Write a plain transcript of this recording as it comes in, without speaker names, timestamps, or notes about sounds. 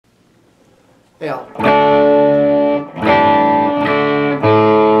Yeah.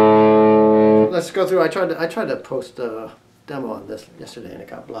 Let's go through. I tried to post a demo on this yesterday and it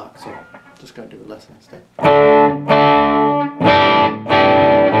got blocked, so I'm just going to do a lesson instead.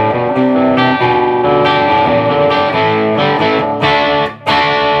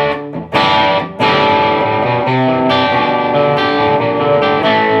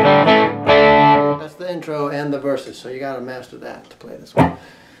 That's the intro and the verses, so you got to master that to play this one.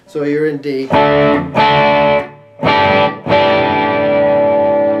 So you're in D. The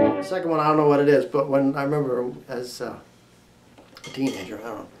second one, I don't know what it is, but when I remember as a teenager, I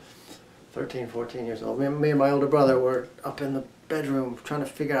don't know, 13, 14 years old, me and my older brother were up in the bedroom trying to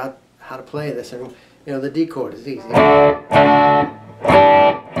figure out how to play this, and you know, the D chord is easy. And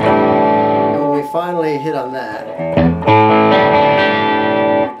when we finally hit on that,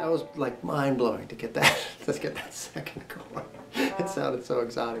 that was like mind-blowing to get that, let's get that second chord. It sounded so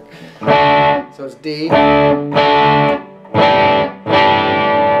exotic. So it's D.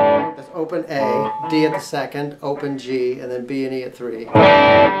 That's open A, D at the second, open G, and then B and E at 3.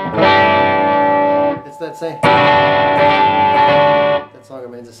 It's that same. That song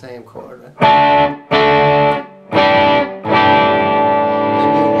remains the same chord, right?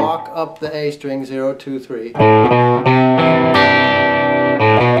 Then you walk up the A string, 0, 2, 3.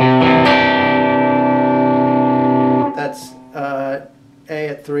 That's A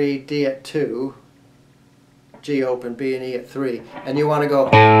at 3, D at 2, G open, B and E at 3, and you want to go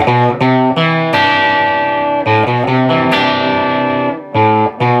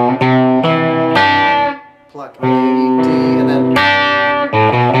pluck A, D, and then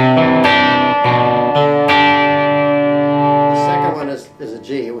the second one is a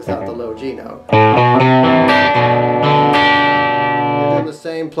G without the low G note. You're doing the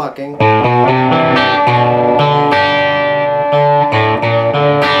same plucking.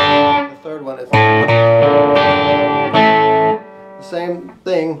 Same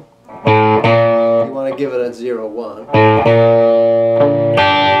thing, you want to give it a 0, 1.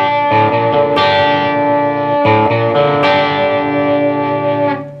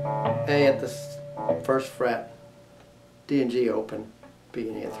 A at the first fret, D and G open, B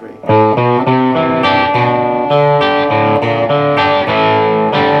and E at 3.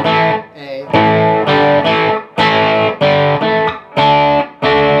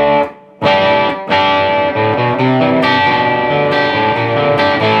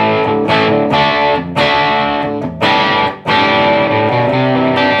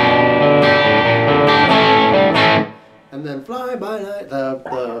 And then Fly By Night,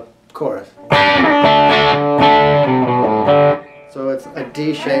 the chorus. So it's a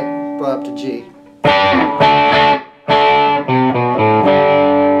D shape brought up to G.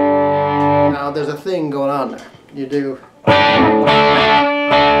 Now there's a thing going on there. You do,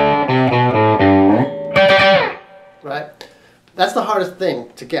 right? That's the hardest thing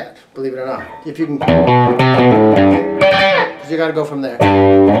to get, believe it or not. If you can, because you got to go from there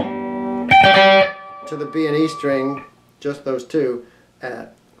to the B and E string, just those two,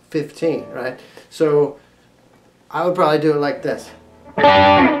 at 15, right? So I would probably do it like this.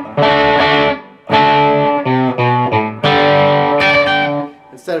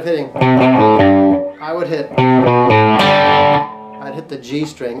 Instead of hitting, I'd hit the G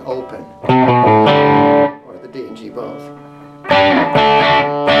string open, or the D and G both.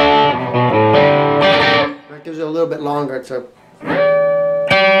 That gives you a little bit longer to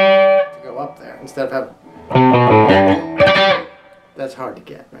go up there, instead of having. That's hard to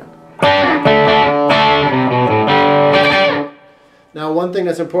get, man. Now, one thing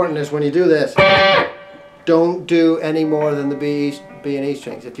that's important is when you do this, don't do any more than the B and E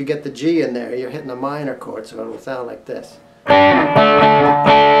strings. If you get the G in there, you're hitting a minor chord, so it'll sound like this. You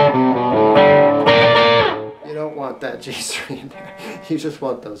don't want that G string in there. You just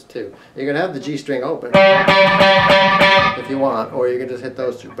want those two. You can have the G string open if you want, or you can just hit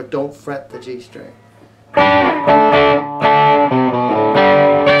those two, but don't fret the G string.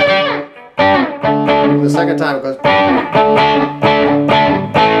 The second time it goes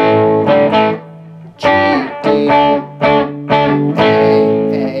G, D, A,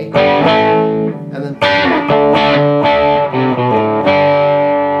 and then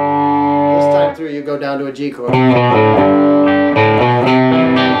this time through you go down to a G chord. As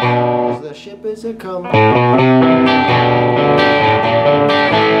the ship is a come, and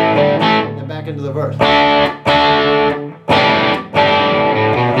back into the verse.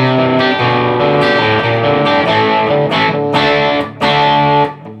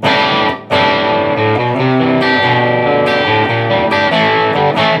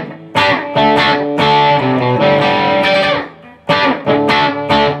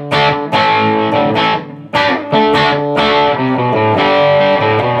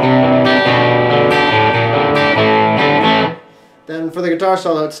 guitar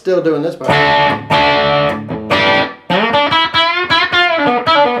solo, it's still doing this part.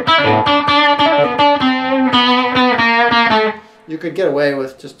 You could get away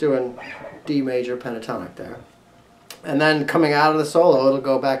with just doing D major pentatonic there. And then coming out of the solo, it'll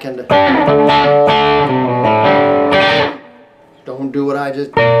go back into... Don't do what I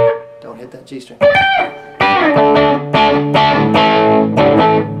just... Don't hit that G string.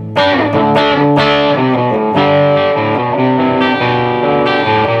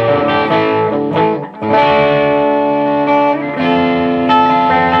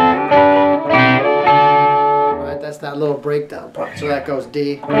 Right, that's that little breakdown part. So that goes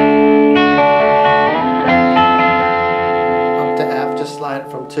D. Up to F, just slide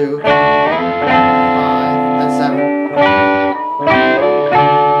it from 2, 5, then 7.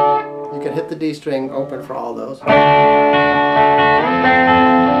 You can hit the D string open for all those. So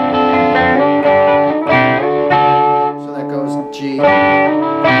that goes G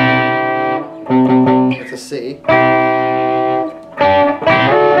with a C up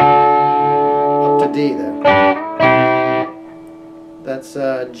to D there. That's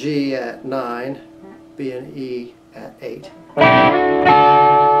G at 9, B and E at 8.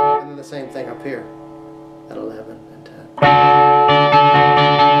 And then the same thing up here at 11 and 10.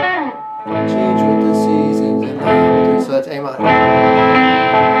 Change with the seasons and so that's A minor.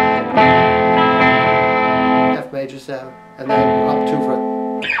 F major 7. And then up 2 for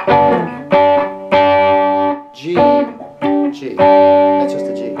G, G. That's just a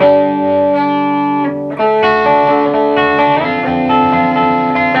G.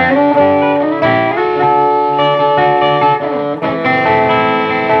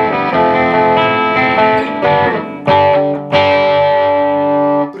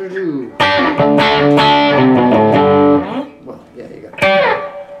 Well, yeah, you got it.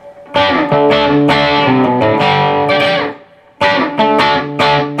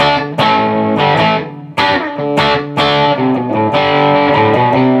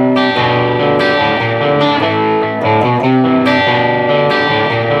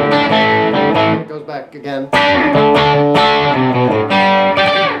 It goes back again.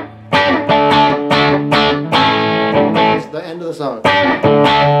 It's the end of the song.